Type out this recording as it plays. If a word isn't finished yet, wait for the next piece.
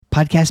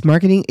Podcast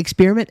Marketing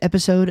Experiment,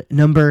 episode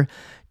number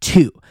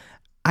 2.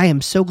 I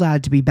am so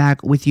glad to be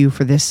back with you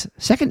for this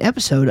second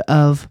episode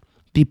of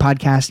the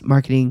Podcast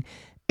Marketing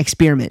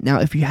Experiment. Now,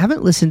 if you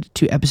haven't listened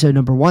to episode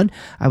number 1,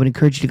 I would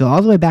encourage you to go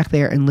all the way back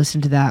there and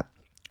listen to that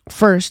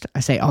first.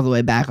 I say all the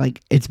way back like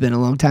it's been a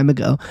long time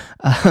ago.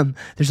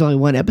 There's only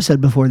one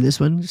episode before this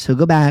one, so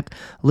go back,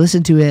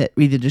 listen to it,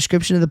 read the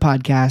description of the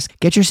podcast,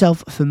 get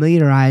yourself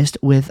familiarized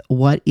with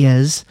what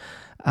is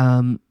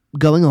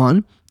going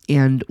on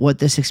and what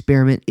this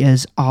experiment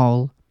is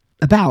all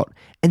about,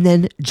 and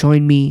then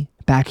join me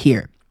back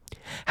here.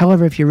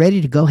 However, if you're ready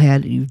to go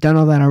ahead and you've done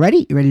all that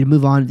already, you're ready to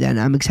move on, then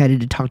I'm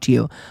excited to talk to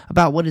you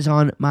about what is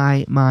on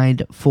my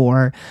mind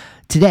for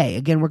today.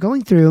 Again, we're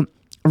going through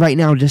right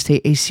now just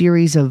a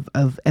series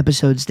of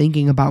episodes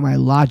thinking about my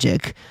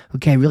logic,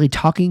 okay, really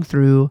talking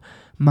through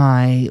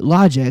my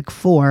logic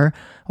for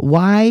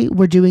why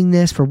we're doing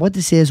this, for what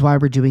this is, why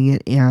we're doing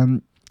it,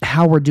 and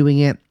how we're doing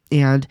it.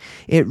 And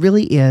it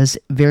really is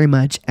very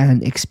much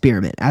an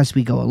experiment. As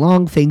we go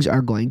along, things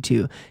are going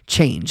to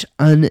change,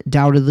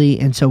 undoubtedly.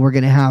 And so we're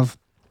going to have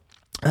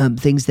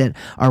things that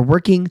are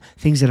working,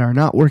 things that are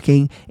not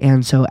working.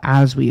 And so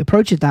as we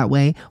approach it that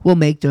way, we'll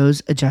make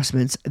those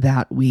adjustments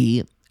that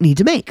we need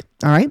to make.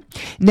 All right.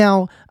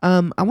 Now,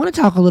 I want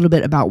to talk a little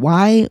bit about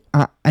why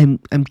I'm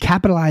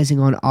capitalizing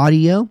on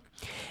audio,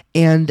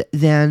 and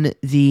then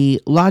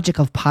the logic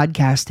of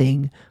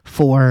podcasting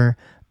for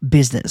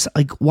business.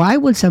 Like, why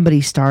would somebody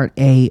start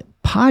a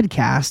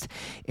podcast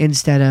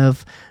instead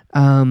of,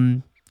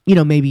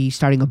 maybe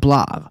starting a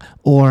blog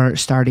or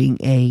starting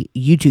a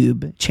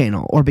YouTube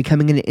channel or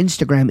becoming an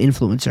Instagram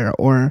influencer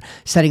or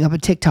setting up a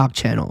TikTok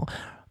channel?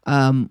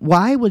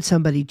 Why would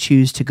somebody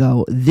choose to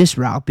go this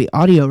route, the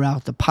audio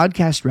route, the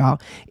podcast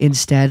route,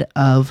 instead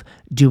of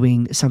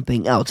doing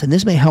something else? And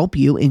this may help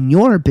you in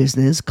your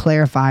business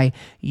clarify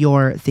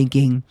your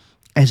thinking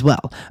as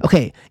well.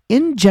 Okay,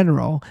 in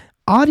general,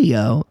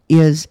 audio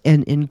is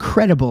an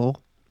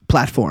incredible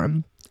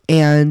platform,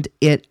 and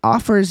it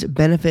offers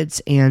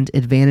benefits and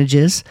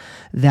advantages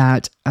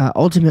that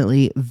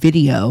ultimately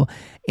video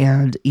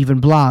and even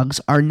blogs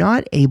are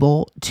not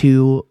able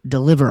to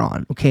deliver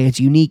on. Okay, it's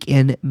unique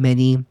in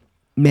many,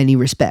 many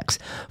respects.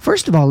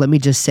 First of all, let me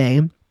just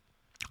say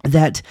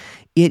that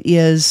it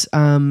is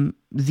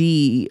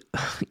the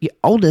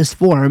oldest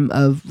form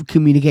of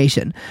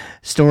communication,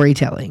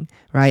 storytelling,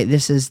 right?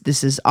 This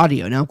is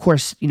audio. Now, of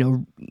course,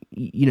 you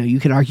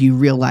can argue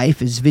real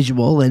life is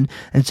visual, and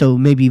so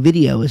maybe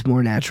video is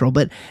more natural,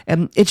 but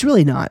it's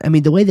really not. I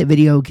mean, the way that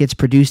video gets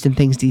produced and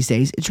things these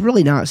days, it's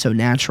really not so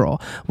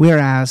natural.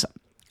 Whereas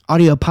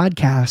audio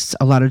podcasts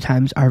a lot of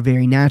times are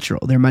very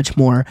natural. They're much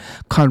more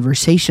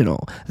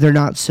conversational. They're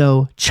not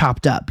so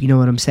chopped up. You know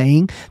what I'm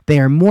saying? They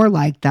are more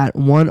like that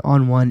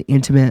one-on-one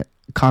intimate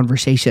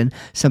conversation.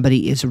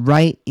 Somebody is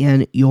right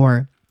in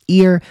your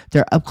ear.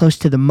 They're up close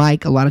to the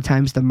mic. A lot of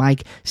times the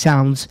mic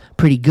sounds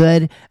pretty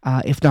good,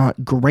 if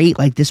not great,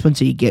 like this one.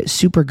 So you get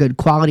super good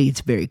quality.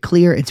 It's very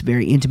clear. It's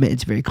very intimate.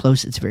 It's very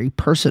close. It's very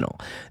personal.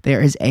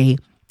 There is a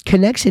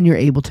connection you're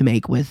able to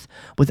make with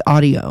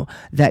audio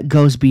that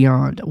goes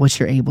beyond what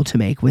you're able to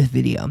make with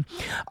video.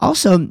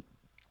 Also,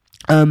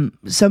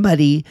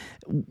 somebody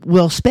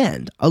will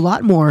spend a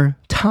lot more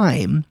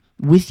time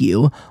with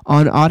you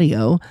on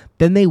audio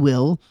than they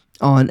will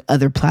on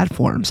other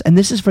platforms. And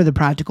this is for the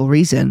practical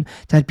reason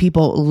that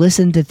people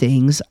listen to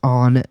things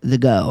on the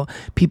go.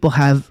 People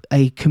have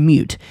a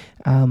commute.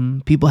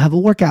 People have a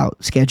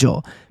workout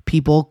schedule.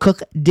 People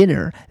cook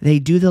dinner. They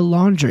do the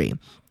laundry.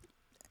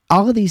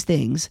 All of these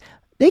things,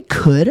 they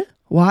could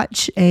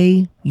watch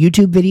a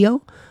YouTube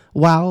video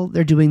while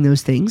they're doing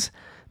those things.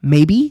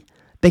 Maybe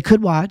they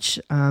could watch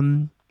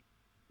some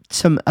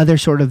other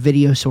sort of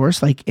video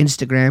source like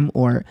Instagram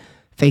or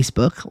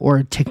Facebook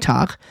or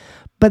TikTok,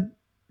 but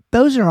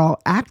those are all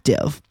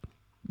active,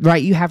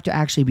 right? You have to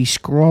actually be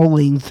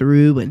scrolling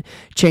through and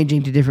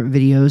changing to different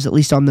videos, at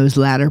least on those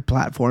latter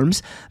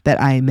platforms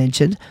that I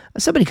mentioned.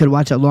 Somebody could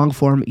watch a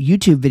long-form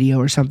YouTube video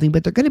or something,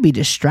 but they're going to be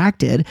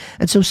distracted,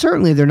 and so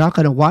certainly they're not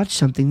going to watch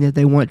something that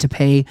they want to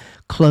pay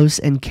close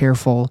and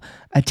careful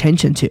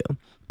attention to.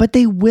 But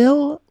they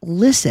will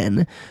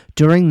listen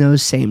during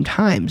those same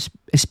times,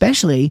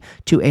 especially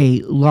to a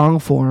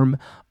long-form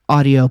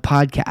audio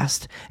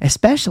podcast,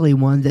 especially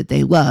one that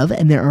they love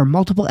and there are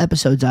multiple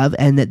episodes of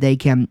and that they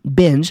can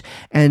binge,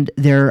 and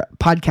their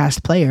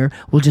podcast player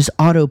will just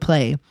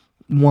autoplay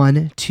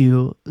one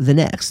to the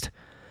next.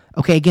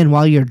 Okay, again,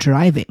 while you're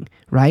driving,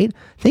 right?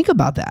 Think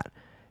about that.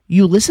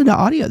 You listen to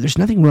audio. There's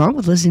nothing wrong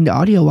with listening to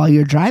audio while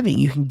you're driving.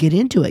 You can get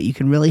into it. You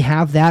can really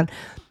have that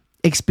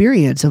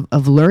experience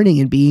of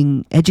learning and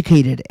being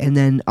educated and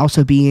then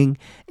also being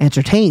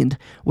entertained.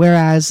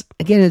 Whereas,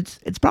 again,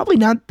 it's probably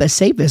not the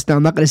safest. Now,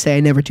 I'm not going to say I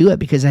never do it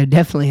because I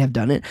definitely have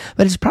done it,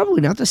 but it's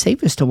probably not the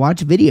safest to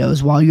watch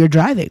videos while you're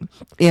driving.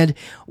 And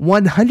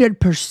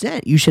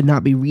 100% you should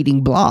not be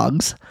reading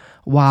blogs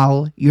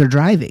while you're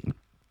driving.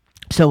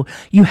 So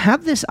you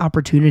have this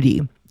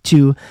opportunity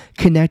to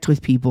connect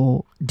with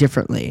people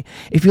differently.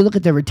 If you look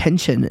at the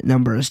retention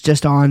numbers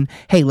just on,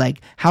 hey, like,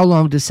 how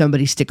long does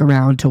somebody stick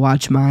around to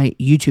watch my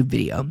YouTube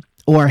video?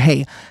 Or,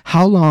 hey,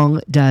 how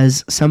long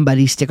does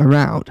somebody stick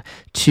around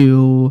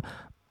to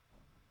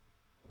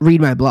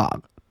read my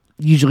blog?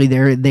 Usually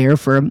they're there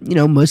for,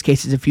 most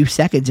cases, a few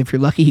seconds. If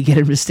you're lucky, you get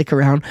them to stick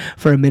around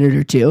for a minute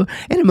or two.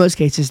 And in most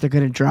cases, they're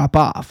going to drop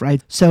off,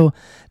 right? So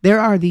there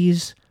are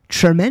these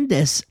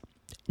tremendous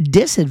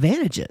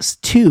disadvantages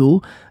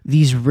to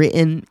these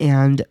written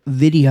and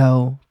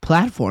video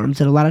platforms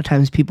that a lot of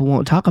times people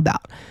won't talk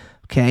about,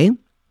 okay?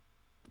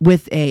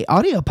 With a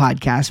audio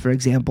podcast, for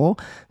example,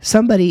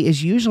 somebody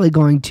is usually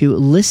going to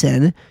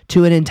listen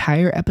to an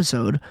entire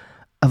episode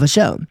of a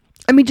show.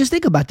 I mean, just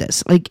think about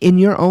this. Like in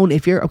your own,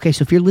 if you're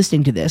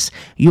listening to this,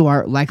 you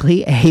are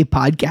likely a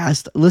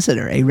podcast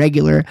listener, a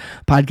regular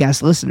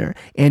podcast listener,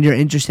 and you're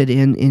interested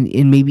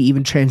in maybe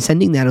even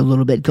transcending that a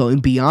little bit, going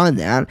beyond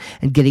that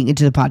and getting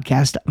into the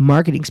podcast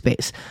marketing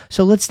space.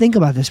 So let's think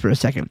about this for a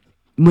second.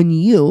 When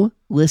you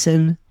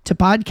listen to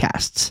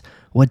podcasts,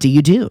 what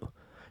do?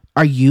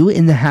 Are you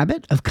in the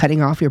habit of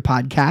cutting off your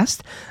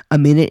podcast a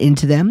minute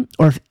into them,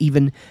 or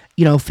even,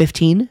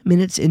 15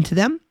 minutes into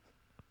them?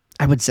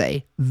 I would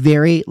say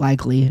very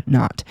likely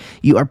not.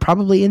 You are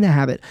probably in the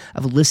habit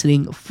of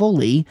listening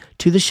fully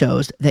to the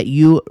shows that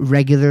you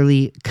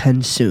regularly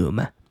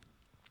consume.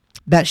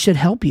 That should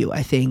help you,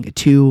 I think,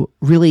 to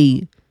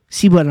really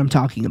see what I'm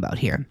talking about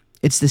here.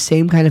 It's the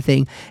same kind of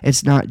thing.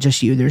 It's not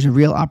just you. There's a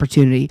real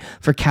opportunity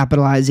for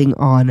capitalizing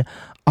on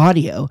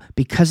audio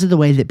because of the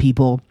way that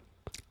people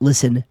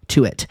listen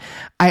to it.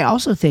 I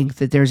also think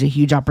that there's a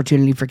huge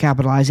opportunity for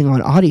capitalizing on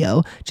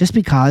audio just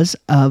because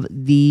of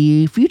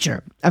the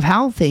future of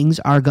how things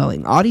are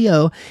going.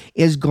 Audio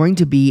is going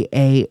to be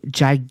a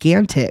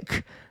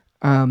gigantic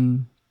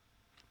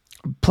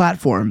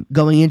platform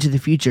going into the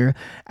future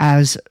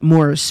as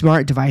more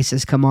smart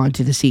devices come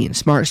onto the scene,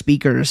 smart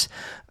speakers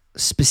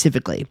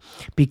specifically,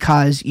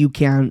 because you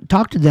can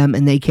talk to them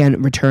and they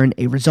can return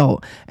a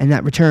result, and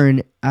that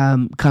return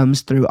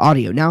comes through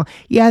audio. Now,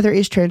 yeah, there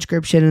is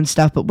transcription and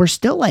stuff, but we're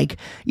still like,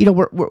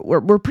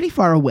 we're pretty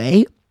far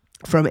away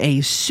from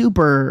a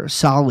super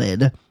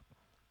solid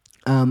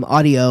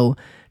audio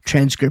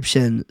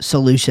transcription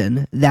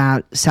solution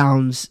that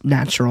sounds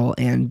natural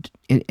and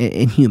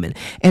human.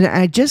 And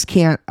I just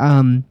can't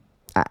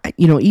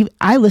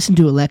I listen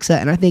to Alexa,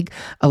 and I think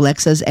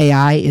Alexa's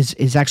AI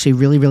is actually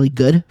really, really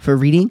good for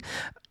reading.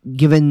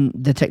 Given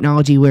the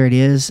technology where it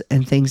is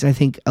and things, I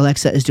think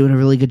Alexa is doing a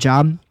really good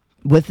job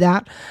with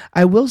that.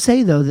 I will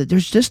say, though, that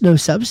there's just no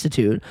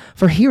substitute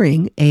for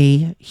hearing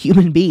a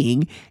human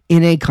being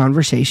in a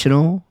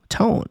conversational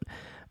tone.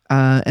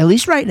 At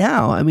least right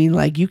now. I mean,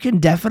 like, you can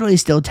definitely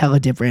still tell a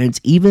difference,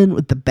 even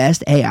with the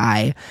best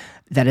AI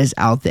that is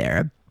out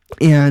there.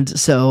 And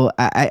so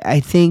I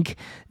think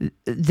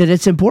that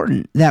it's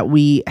important that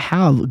we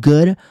have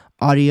good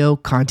audio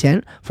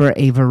content for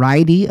a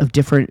variety of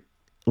different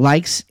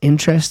likes,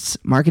 interests,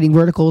 marketing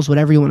verticals,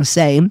 whatever you want to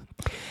say,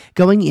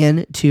 going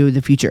into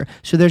the future.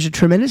 So there's a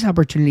tremendous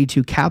opportunity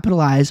to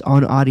capitalize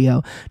on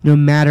audio no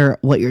matter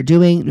what you're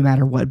doing, no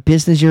matter what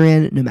business you're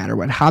in, no matter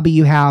what hobby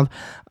you have.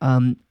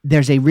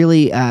 There's a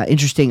really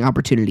interesting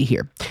opportunity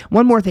here.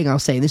 One more thing I'll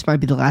say, and this might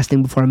be the last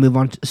thing before I move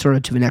on to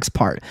the next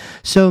part.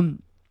 So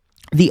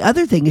the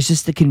other thing is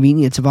just the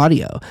convenience of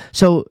audio.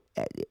 So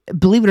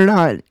believe it or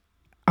not,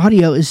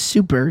 audio is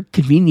super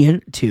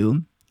convenient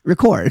to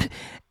record.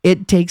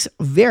 It takes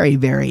very,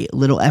 very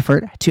little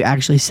effort to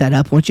actually set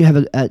up. Once you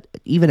have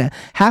even a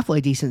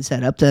halfway decent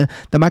setup, the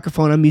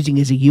microphone I'm using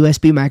is a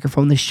USB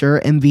microphone, the Shure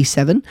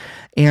MV7,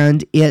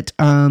 and it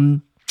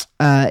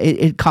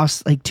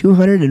costs like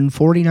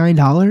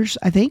 $249,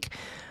 I think.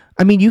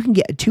 I mean, you can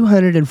get a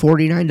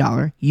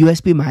 $249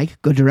 USB mic,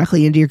 go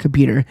directly into your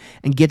computer,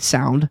 and get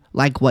sound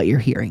like what you're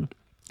hearing.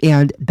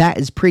 And that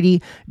is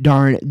pretty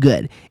darn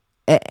good.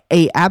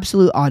 A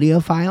absolute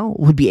audiophile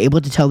would be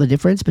able to tell the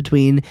difference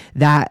between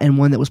that and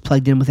one that was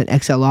plugged in with an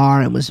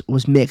XLR and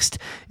was mixed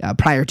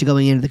prior to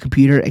going into the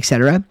computer,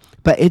 etc.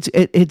 But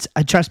it's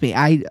trust me,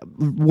 I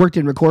worked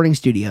in recording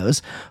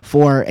studios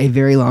for a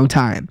very long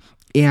time,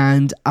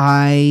 and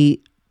I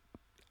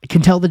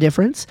can tell the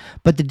difference,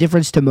 but the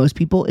difference to most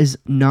people is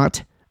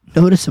not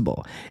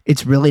noticeable.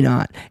 It's really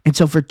not. And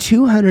so for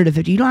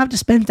 $250, you don't have to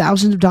spend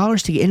thousands of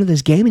dollars to get into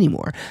this game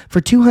anymore. For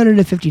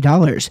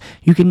 $250,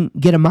 you can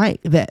get a mic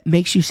that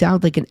makes you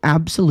sound like an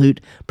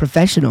absolute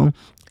professional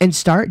and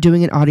start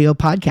doing an audio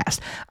podcast.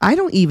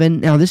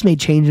 Now this may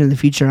change in the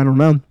future, I don't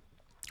know.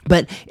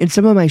 But in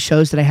some of my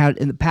shows that I had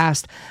in the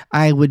past,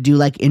 I would do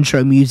like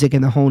intro music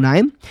and the whole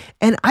nine.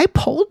 And I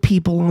polled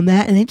people on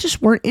that and they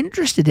just weren't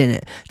interested in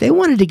it. They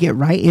wanted to get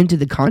right into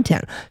the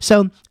content.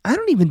 So I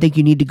don't even think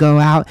you need to go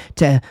out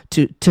to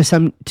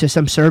some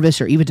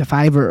service or even to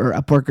Fiverr or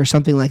Upwork or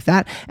something like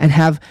that and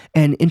have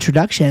an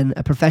introduction,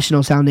 a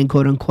professional sounding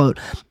quote unquote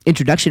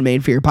introduction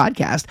made for your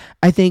podcast.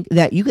 I think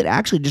that you could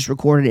actually just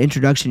record an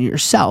introduction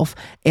yourself,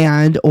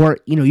 or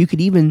you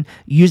could even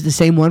use the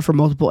same one for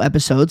multiple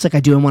episodes like I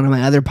do in one of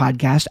my other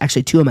podcasts,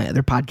 actually two of my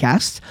other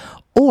podcasts,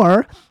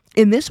 or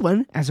in this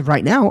one, as of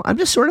right now, I'm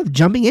just sort of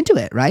jumping into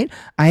it, right?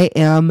 I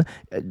am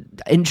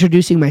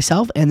introducing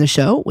myself and the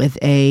show with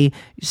a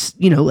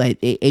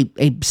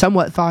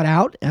somewhat thought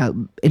out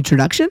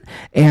introduction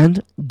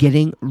and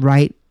getting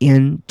right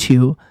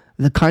into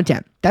the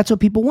content. That's what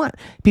people want.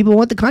 People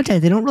want the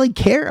content. They don't really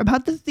care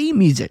about the theme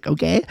music,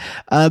 okay?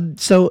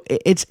 So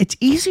it's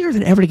easier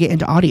than ever to get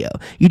into audio.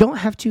 You don't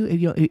have to,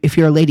 if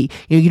you're a lady,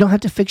 you don't have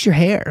to fix your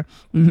hair,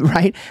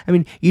 right? I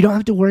mean, you don't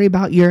have to worry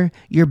about your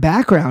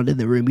background in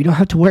the room. You don't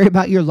have to worry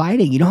about your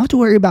lighting. You don't have to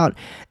worry about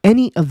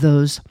any of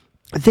those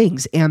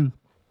things. And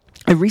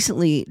I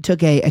recently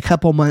took a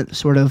couple month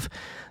sort of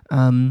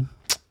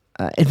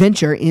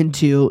adventure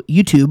into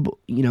YouTube,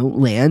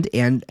 land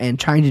and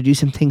trying to do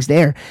some things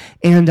there.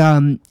 And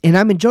I'm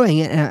enjoying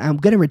it, and I'm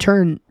going to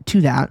return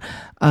to that.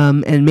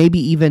 And maybe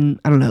even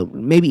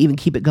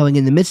keep it going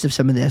in the midst of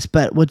some of this.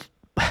 But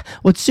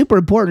what's super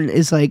important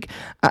is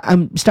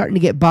I'm starting to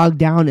get bogged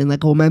down in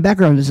my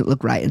background doesn't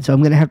look right. And so I'm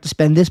going to have to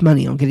spend this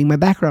money on getting my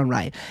background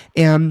right.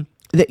 And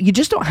that you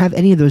just don't have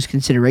any of those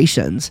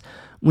considerations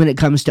when it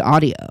comes to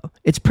audio.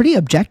 It's pretty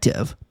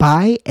objective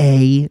by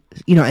and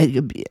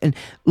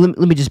let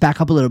me just back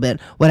up a little bit.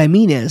 What I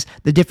mean is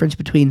the difference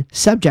between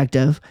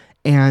subjective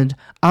and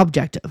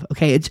objective.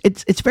 Okay,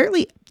 it's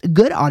fairly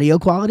good audio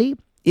quality.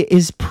 It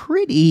is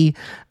pretty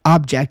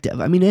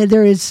objective. I mean,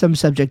 there is some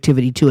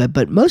subjectivity to it,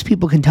 but most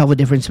people can tell the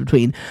difference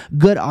between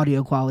good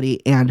audio quality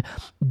and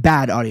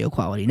bad audio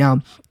quality. Now,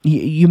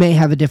 you may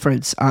have a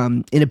difference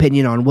in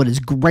opinion on what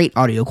is great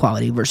audio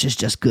quality versus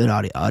just good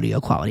audio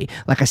quality.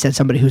 Like I said,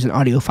 somebody who's an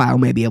audiophile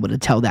may be able to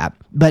tell that.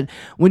 But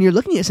when you're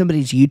looking at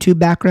somebody's YouTube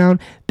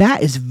background,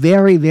 that is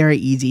very, very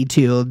easy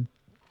to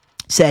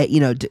say,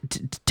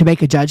 to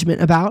make a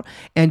judgment about,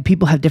 and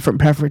people have different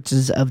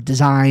preferences of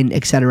design,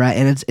 etc.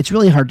 And it's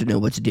really hard to know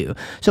what to do.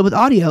 So with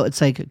audio,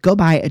 it's go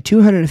buy a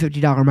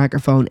 $250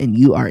 microphone and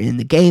you are in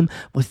the game.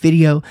 With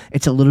video,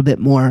 it's a little bit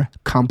more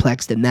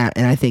complex than that,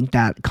 and I think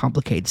that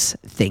complicates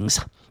things.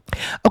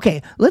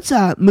 Okay, let's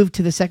move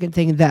to the second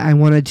thing that I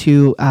wanted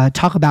to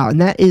talk about, and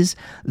that is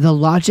the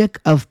logic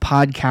of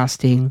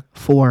podcasting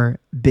for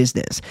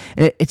business.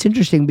 And it's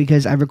interesting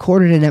because I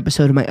recorded an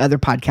episode of my other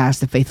podcast,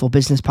 the Faithful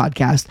Business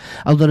Podcast,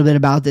 a little bit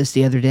about this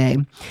the other day.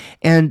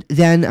 And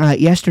then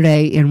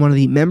yesterday in one of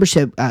the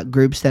membership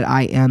groups that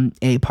I am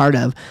a part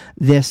of,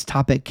 this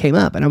topic came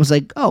up. And I was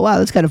like, oh, wow,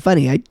 that's kind of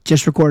funny. I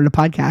just recorded a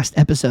podcast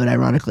episode,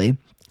 ironically,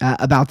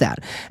 about that.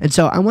 And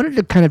so I wanted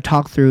to kind of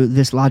talk through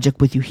this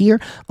logic with you here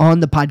on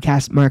the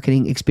podcast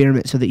marketing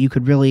experiment so that you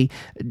could really,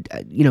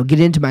 get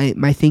into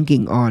my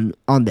thinking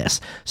on this.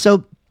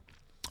 So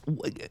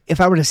if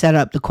I were to set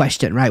up the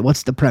question, right,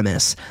 what's the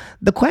premise?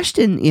 The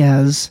question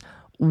is,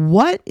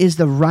 what is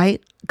the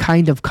right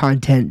kind of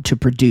content to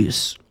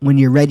produce when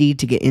you're ready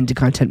to get into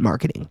content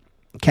marketing?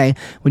 Okay,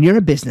 when you're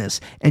a business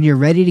and you're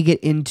ready to get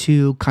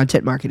into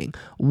content marketing,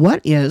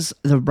 what is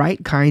the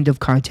right kind of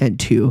content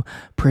to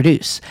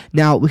produce?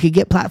 Now, we could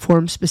get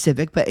platform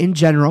specific, but in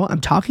general,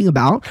 I'm talking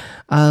about,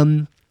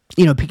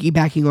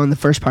 piggybacking on the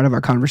first part of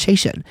our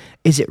conversation.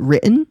 Is it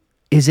written?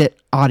 Is it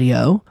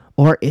audio?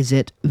 Or is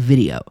it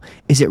video?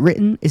 Is it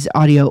written? Is it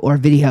audio or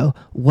video?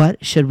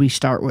 What should we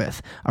start with?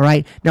 All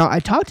right. Now, I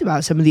talked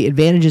about some of the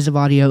advantages of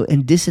audio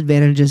and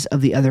disadvantages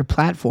of the other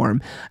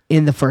platform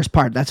in the first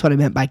part. That's what I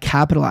meant by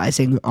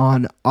capitalizing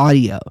on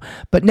audio.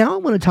 But now I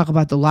want to talk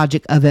about the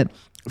logic of it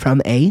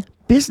from a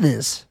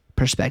business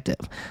perspective.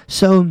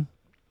 So,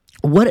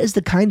 what is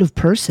the kind of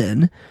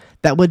person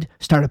that would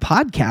start a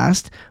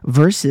podcast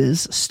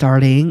versus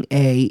starting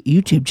a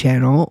YouTube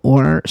channel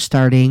or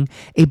starting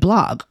a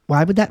blog?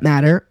 Why would that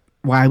matter?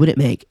 Why would it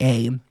make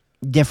a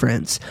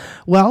difference?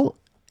 Well,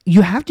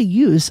 you have to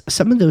use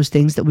some of those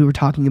things that we were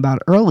talking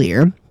about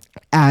earlier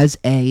as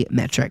a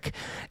metric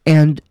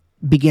and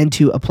begin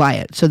to apply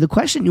it. So the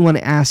question you want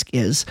to ask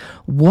is,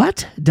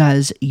 what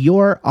does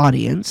your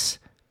audience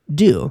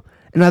do?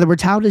 In other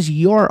words, how does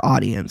your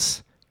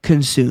audience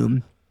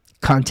consume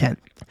content?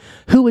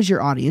 Who is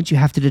your audience? You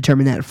have to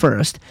determine that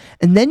first.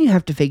 And then you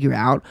have to figure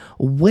out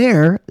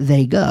where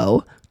they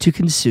go to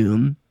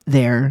consume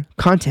their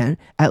content,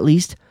 at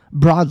least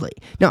broadly.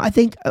 Now, I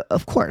think,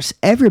 of course,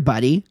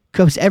 everybody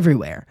goes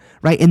everywhere,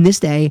 right? In this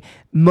day,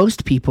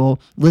 most people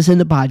listen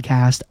to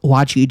podcasts,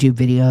 watch YouTube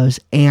videos,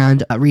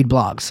 and read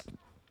blogs.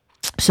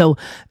 So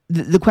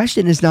the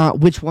question is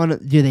not which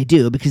one do they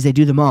do, because they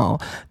do them all.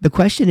 The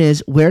question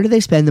is, where do they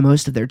spend the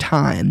most of their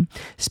time,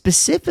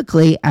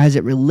 specifically as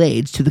it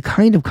relates to the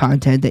kind of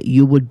content that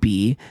you would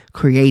be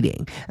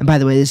creating. And by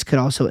the way, this could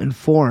also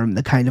inform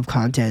the kind of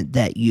content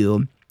that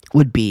you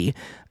would be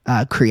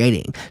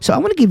creating. So I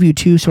want to give you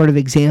two sort of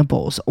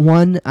examples.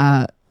 One,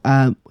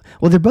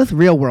 they're both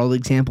real world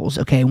examples.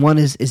 Okay. One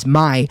is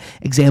my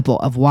example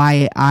of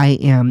why I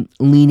am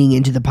leaning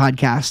into the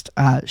podcast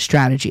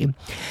strategy.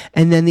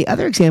 And then the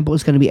other example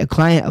is going to be a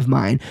client of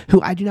mine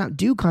who I do not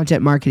do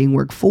content marketing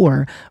work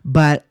for,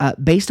 but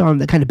based on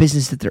the kind of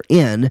business that they're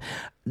in,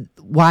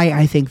 why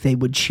I think they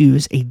would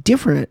choose a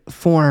different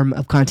form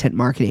of content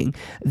marketing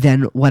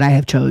than what I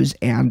have chose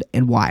and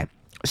why.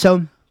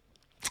 So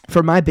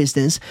For my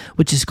business,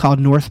 which is called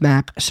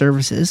NorthMac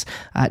Services,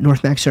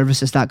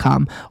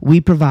 northmacservices.com,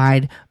 we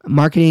provide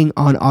marketing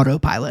on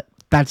autopilot.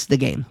 That's the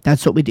game.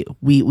 That's what we do.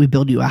 We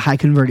build you a high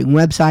converting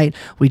website.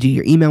 We do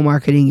your email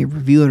marketing, your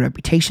review and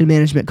reputation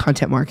management,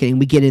 content marketing.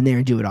 We get in there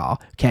and do it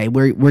all. Okay.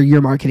 We're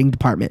your marketing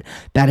department.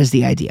 That is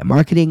the idea.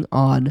 Marketing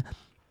on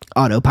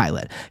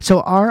autopilot.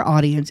 So our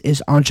audience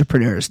is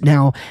entrepreneurs.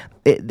 Now,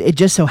 it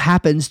just so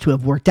happens to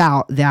have worked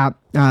out that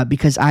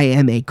because I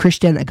am a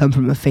Christian, I come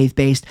from a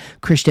faith-based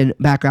Christian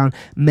background,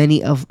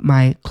 many of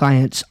my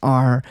clients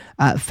are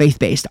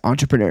faith-based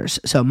entrepreneurs.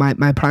 So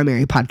my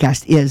primary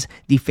podcast is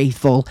the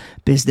Faithful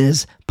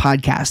Business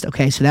Podcast.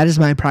 Okay, so that is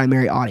my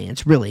primary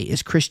audience, really,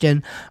 is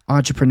Christian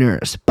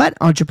entrepreneurs, but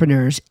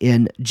entrepreneurs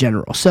in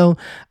general. So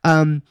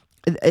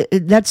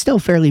that's still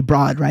fairly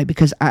broad, right?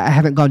 Because I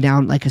haven't gone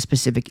down like a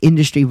specific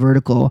industry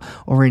vertical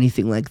or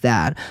anything like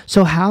that.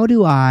 So how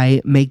do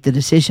I make the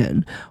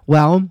decision?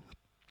 Well,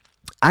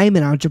 I am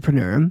an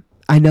entrepreneur.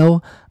 I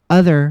know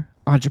other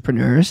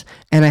entrepreneurs,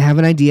 and I have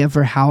an idea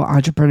for how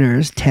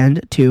entrepreneurs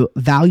tend to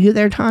value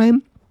their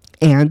time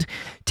and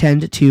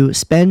tend to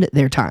spend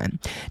their time.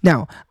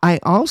 Now, I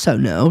also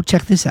know,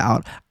 check this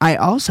out, I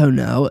also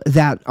know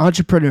that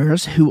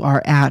entrepreneurs who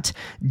are at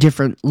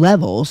different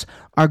levels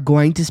are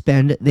going to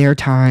spend their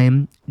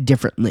time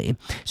differently.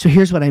 So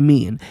here's what I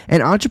mean.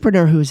 An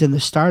entrepreneur who is in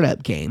the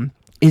startup game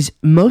is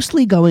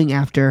mostly going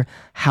after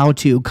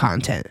how-to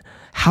content,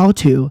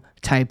 how-to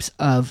types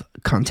of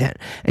content.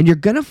 And you're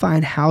going to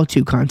find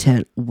how-to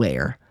content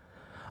where?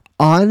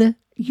 On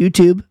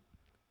YouTube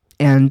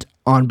and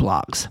on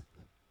blogs.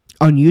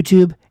 On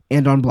YouTube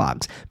and on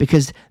blogs,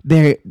 because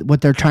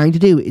what they're trying to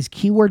do is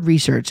keyword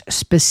research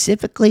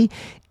specifically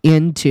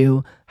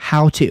into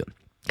how to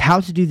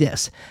do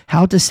this,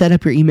 how to set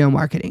up your email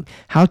marketing,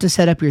 how to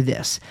set up your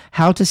this,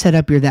 how to set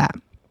up your that.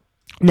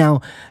 Now,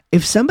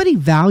 if somebody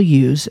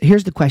values,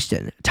 here's the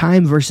question,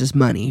 time versus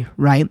money,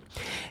 right?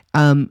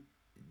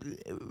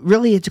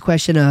 Really, it's a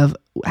question of,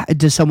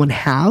 does someone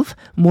have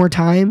more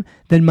time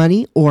than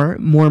money or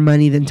more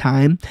money than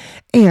time?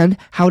 And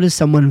how does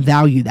someone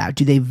value that?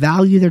 Do they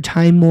value their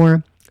time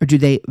more, or do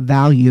they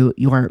value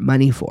your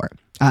money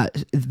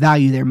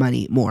value their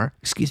money more?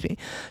 Excuse me.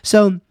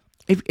 So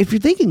if you're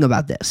thinking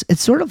about this,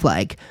 it's sort of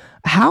like,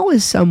 how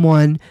is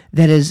someone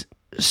that is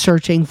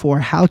searching for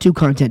how-to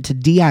content to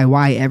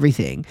DIY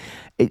everything,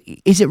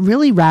 is it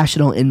really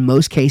rational in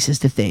most cases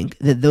to think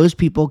that those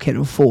people can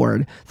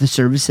afford the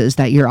services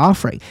that you're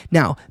offering?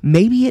 Now,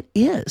 maybe it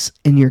is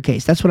in your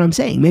case. That's what I'm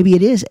saying. Maybe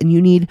it is, and you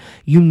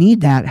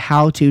need that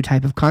how-to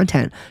type of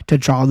content to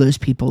draw those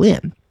people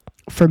in.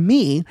 For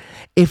me,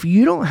 if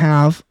you don't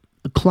have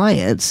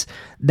clients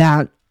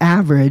that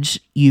average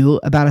you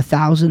about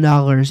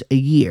 $1,000 a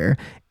year,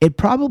 it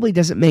probably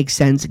doesn't make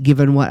sense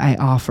given what I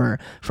offer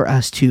for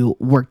us to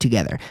work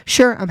together.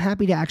 Sure, I'm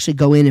happy to actually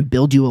go in and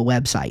build you a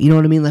website. You know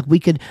what I mean? Like we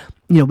could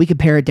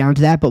pare it down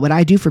to that. But what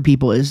I do for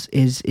people is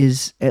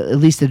at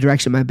least the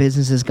direction my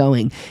business is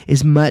going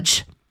is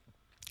much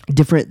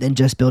different than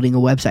just building a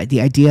website. The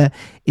idea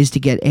is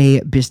to get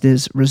a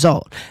business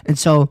result. And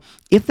so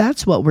if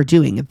that's what we're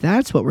doing, if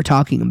that's what we're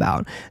talking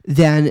about,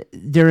 then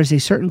there is a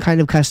certain kind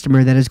of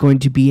customer that is going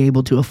to be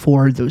able to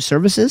afford those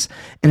services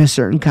and a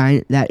certain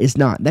kind that is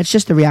not. That's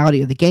just the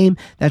reality of the game.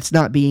 That's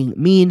not being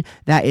mean.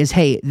 That is,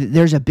 hey,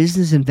 there's a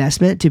business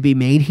investment to be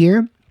made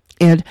here.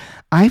 And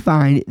I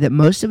find that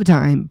most of the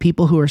time,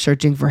 people who are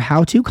searching for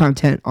how-to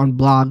content on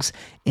blogs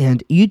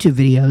and YouTube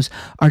videos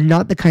are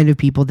not the kind of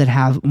people that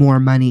have more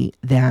money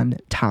than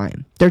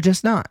time. They're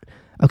just not,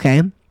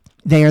 okay?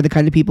 They are the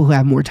kind of people who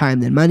have more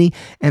time than money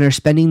and are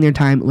spending their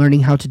time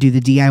learning how to do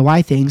the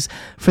DIY things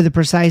for the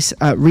precise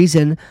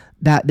reason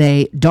that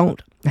they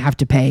don't have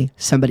to pay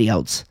somebody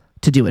else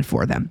to do it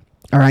for them.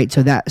 All right,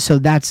 so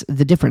that's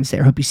the difference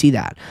there. I hope you see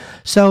that.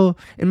 So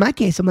in my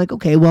case, I'm like,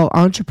 okay, well,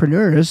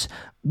 entrepreneurs,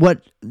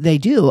 what they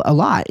do a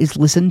lot is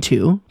listen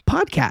to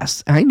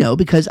podcasts. I know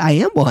because I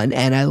am one,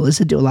 and I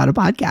listen to a lot of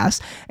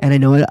podcasts, and I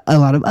know a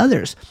lot of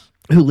others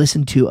who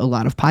listen to a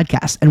lot of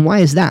podcasts. And why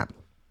is that?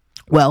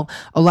 Well,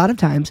 a lot of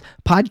times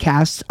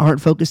podcasts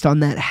aren't focused on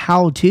that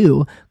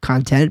how-to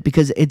content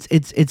because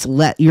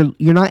you're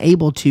not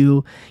able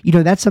to,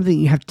 that's something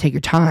you have to take your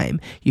time.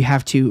 You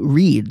have to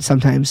read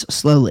sometimes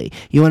slowly.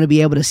 You want to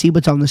be able to see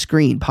what's on the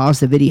screen,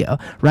 pause the video,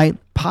 right?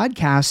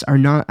 Podcasts are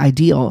not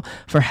ideal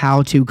for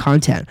how-to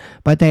content,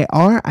 but they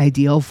are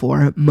ideal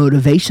for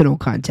motivational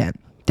content.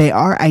 They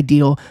are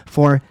ideal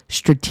for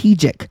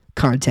strategic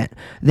content.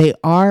 They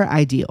are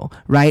ideal,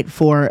 right,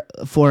 for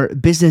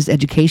business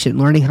education,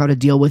 learning how to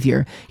deal with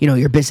your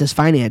business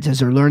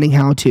finances, or learning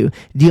how to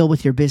deal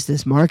with your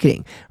business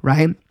marketing,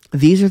 right?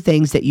 These are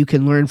things that you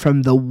can learn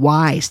from the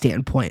why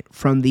standpoint,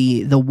 from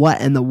the what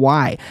and the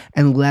why,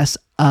 and less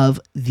of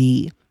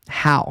the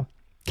how,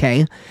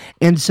 okay?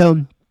 And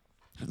so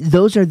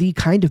those are the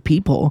kind of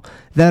people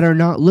that are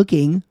not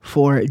looking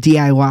for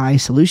DIY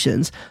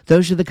solutions.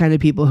 Those are the kind of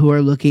people who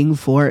are looking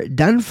for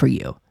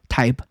done-for-you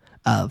type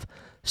of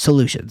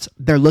solutions.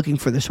 They're looking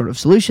for the sort of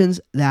solutions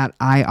that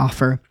I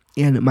offer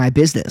in my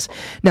business.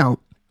 Now,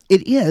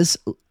 it is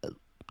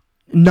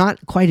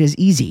not quite as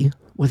easy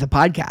with a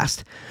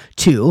podcast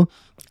to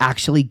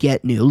actually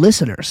get new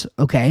listeners,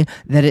 okay,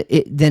 than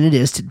it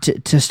is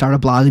to start a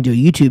blog and do a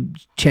YouTube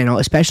channel,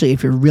 especially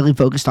if you're really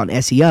focused on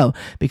SEO,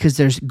 because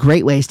there's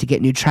great ways to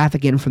get new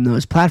traffic in from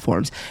those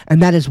platforms.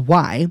 And that is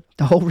why,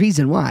 the whole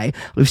reason why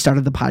we've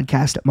started the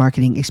podcast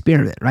marketing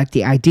experiment, right?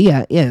 The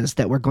idea is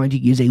that we're going to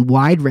use a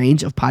wide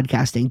range of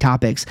podcasting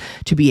topics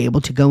to be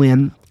able to go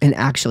in and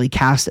actually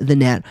cast the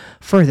net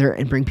further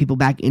and bring people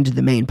back into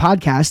the main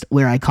podcast,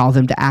 where I call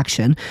them to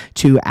action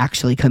to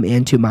actually come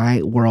into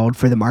my world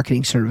for the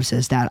marketing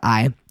services that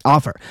I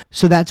offer.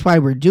 So that's why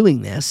we're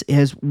doing this,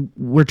 is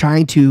we're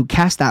trying to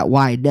cast that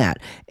wide net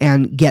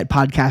and get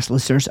podcast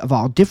listeners of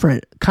all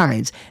different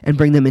kinds and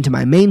bring them into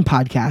my main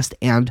podcast.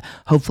 And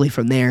hopefully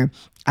from there,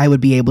 I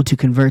would be able to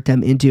convert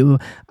them into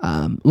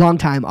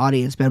longtime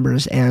audience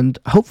members and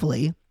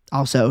hopefully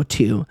also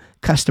to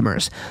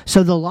customers.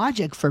 So the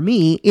logic for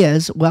me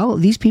is, well,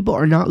 these people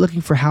are not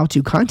looking for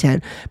how-to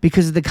content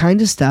because of the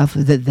kind of stuff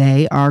that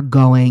they are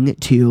going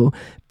to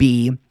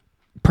be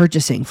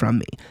purchasing from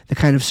me, the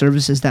kind of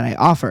services that I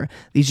offer.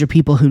 These are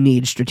people who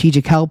need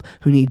strategic help,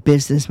 who need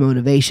business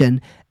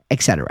motivation,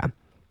 etc.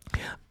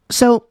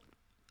 So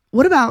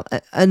what about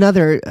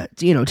another,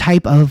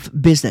 type of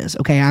business?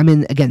 Okay, I'm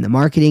in, again, the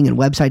marketing and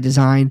website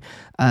design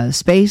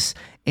space,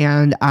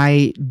 and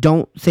I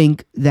don't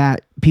think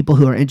that people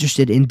who are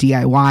interested in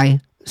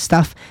DIY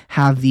stuff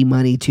have the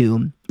money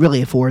to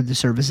really afford the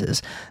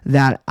services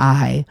that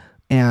I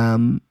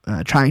am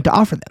trying to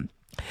offer them.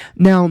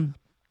 Now,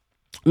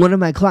 one of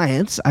my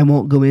clients, I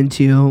won't go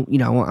into,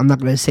 I'm not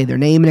going to say their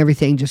name and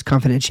everything, just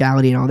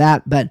confidentiality and all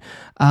that, but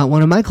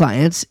one of my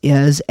clients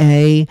is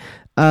a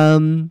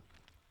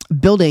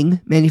building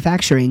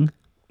manufacturing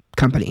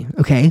company,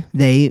 okay?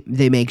 They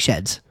make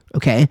sheds,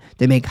 okay?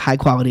 They make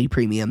high-quality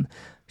premium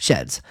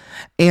sheds.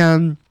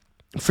 And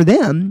for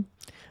them,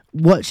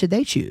 what should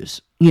they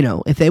choose?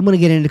 If they want to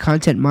get into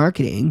content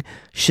marketing,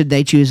 should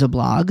they choose a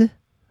blog?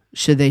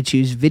 Should they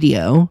choose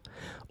video?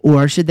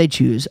 Or should they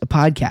choose a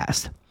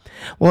podcast?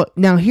 Well,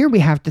 now here we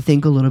have to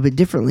think a little bit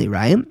differently,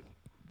 right?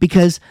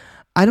 Because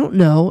I don't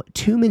know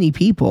too many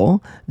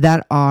people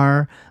that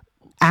are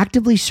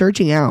actively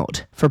searching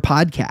out for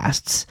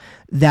podcasts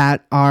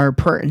that are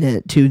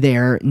pertinent to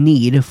their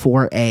need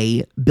for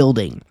a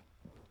building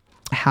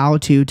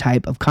how-to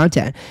type of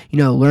content,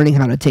 learning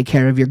how to take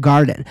care of your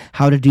garden,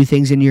 how to do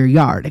things in your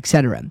yard,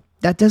 etc.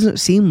 That doesn't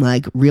seem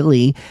like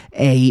really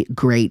a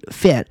great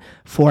fit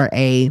for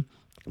a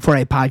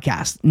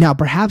podcast. Now,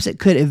 perhaps it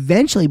could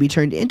eventually be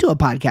turned into a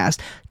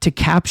podcast to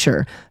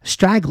capture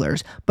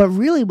stragglers, but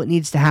really what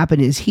needs to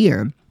happen is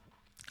here,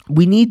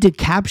 we need to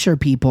capture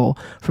people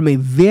from a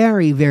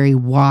very, very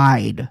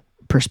wide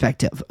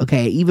perspective,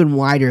 okay? Even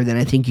wider than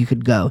I think you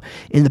could go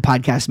in the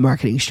podcast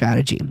marketing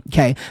strategy,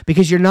 okay?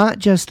 Because you're not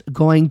just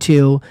going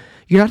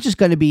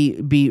to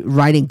be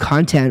writing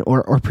content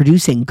or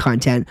producing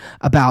content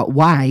about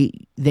why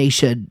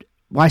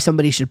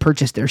somebody should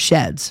purchase their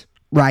sheds,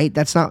 right?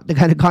 That's not the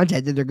kind of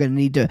content that they're going to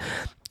need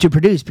to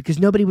produce, because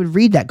nobody would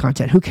read that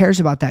content. Who cares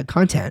about that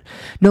content?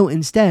 No,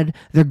 instead,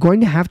 they're going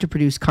to have to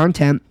produce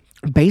content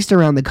based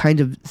around the kind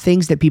of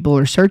things that people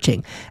are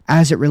searching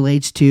as it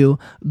relates to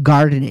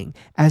gardening,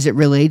 as it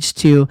relates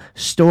to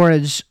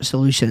storage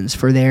solutions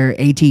for their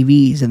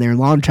ATVs and their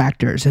lawn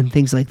tractors and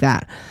things like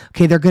that.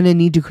 Okay, they're going to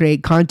need to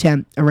create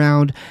content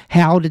around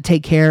how to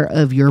take care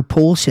of your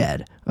pool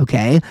shed,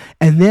 okay?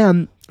 And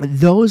then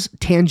those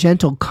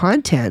tangential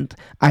content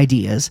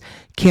ideas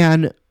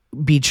can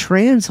be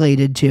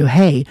translated to,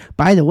 hey,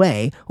 by the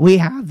way, we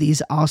have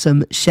these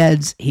awesome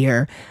sheds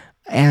here,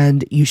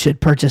 and you should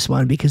purchase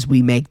one because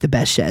we make the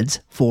best sheds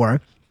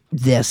for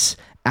this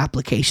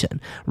application,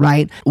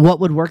 right? What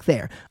would work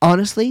there?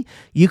 Honestly,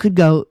 you could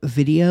go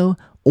video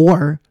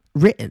or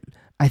written.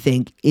 I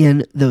think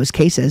in those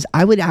cases,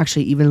 I would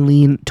actually even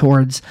lean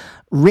towards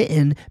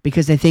written,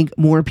 because I think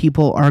more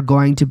people are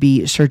going to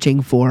be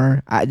searching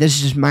for, this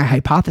is just my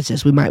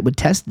hypothesis, would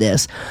test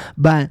this,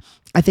 but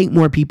I think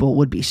more people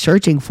would be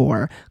searching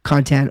for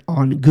content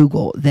on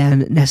Google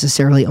than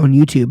necessarily on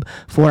YouTube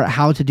for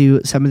how to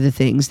do some of the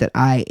things that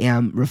I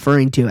am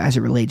referring to as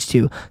it relates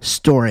to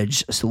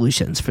storage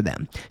solutions for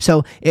them.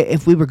 So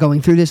if we were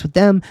going through this with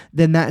them,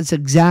 then that's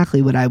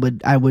exactly what I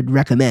would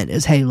recommend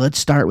is, hey, let's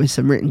start with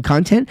some written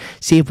content,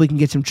 see if we can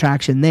get some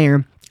traction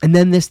there. And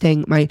then this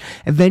thing might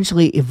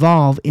eventually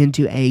evolve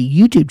into a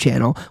YouTube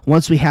channel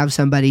once we have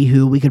somebody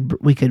who we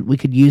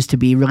could use to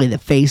be really the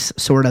face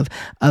sort of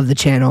the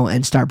channel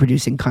and start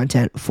producing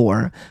content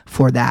for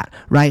that,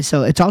 right?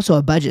 So it's also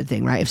a budget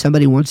thing, right? If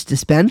somebody wants to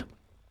spend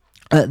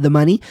the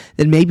money,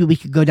 then maybe we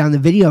could go down the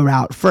video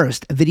route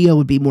first. A video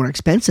would be more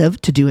expensive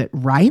to do it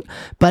right,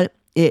 but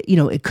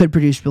it could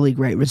produce really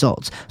great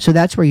results. So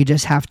that's where you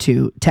just have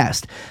to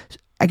test.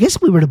 I guess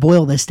if we were to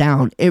boil this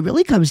down, it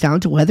really comes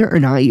down to whether or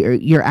not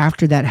you're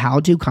after that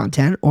how-to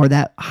content or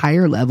that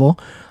higher level,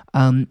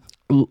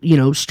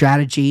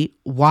 strategy,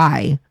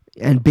 why,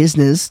 and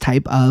business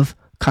type of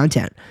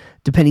content,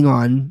 depending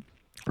on,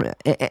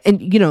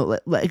 and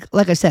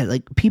like I said,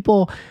 like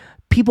people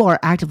are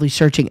actively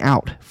searching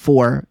out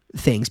for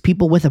things,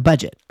 people with a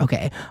budget,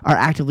 okay, are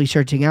actively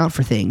searching out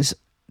for things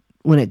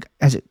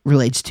as it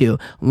relates to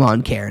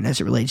lawn care and as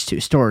it relates to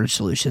storage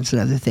solutions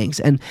and other things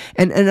and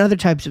other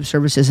types of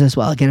services as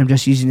well. Again, I'm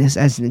just using this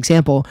as an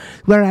example.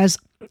 Whereas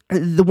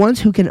the ones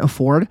who can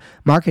afford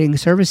marketing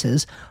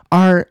services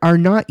are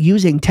not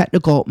using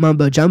technical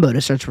mumbo jumbo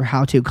to search for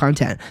how-to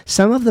content.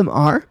 Some of them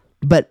are,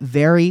 but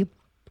very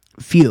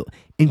few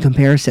in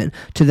comparison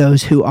to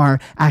those who are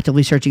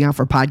actively searching out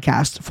for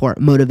podcasts for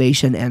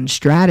motivation and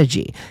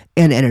strategy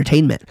and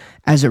entertainment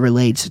as it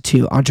relates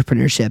to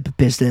entrepreneurship,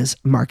 business,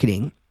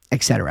 marketing,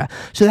 etc.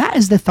 So that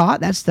is the thought.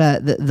 That's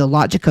the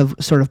logic of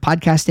sort of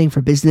podcasting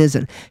for business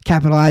and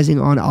capitalizing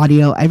on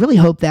audio. I really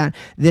hope that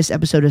this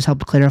episode has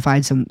helped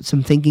clarify some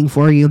thinking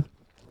for you.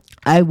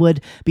 I would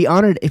be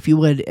honored if you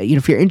would,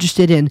 if you're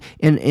interested in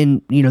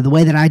the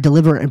way that I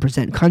deliver and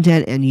present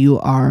content, and you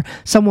are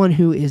someone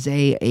who is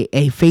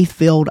a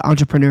faith-filled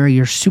entrepreneur,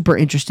 you're super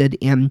interested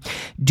in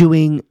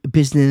doing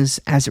business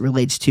as it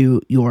relates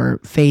to your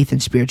faith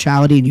and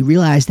spirituality, and you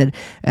realize that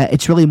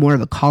it's really more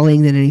of a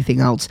calling than anything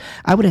else,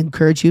 I would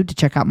encourage you to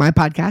check out my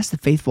podcast, the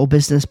Faithful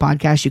Business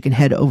Podcast. You can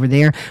head over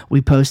there.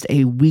 We post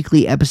a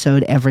weekly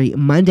episode every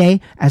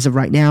Monday as of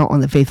right now on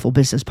the Faithful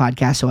Business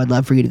Podcast, so I'd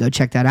love for you to go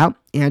check that out.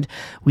 And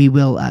we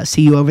will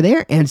see you over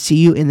there and see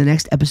you in the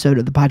next episode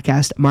of the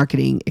podcast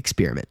Marketing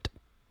Experiment.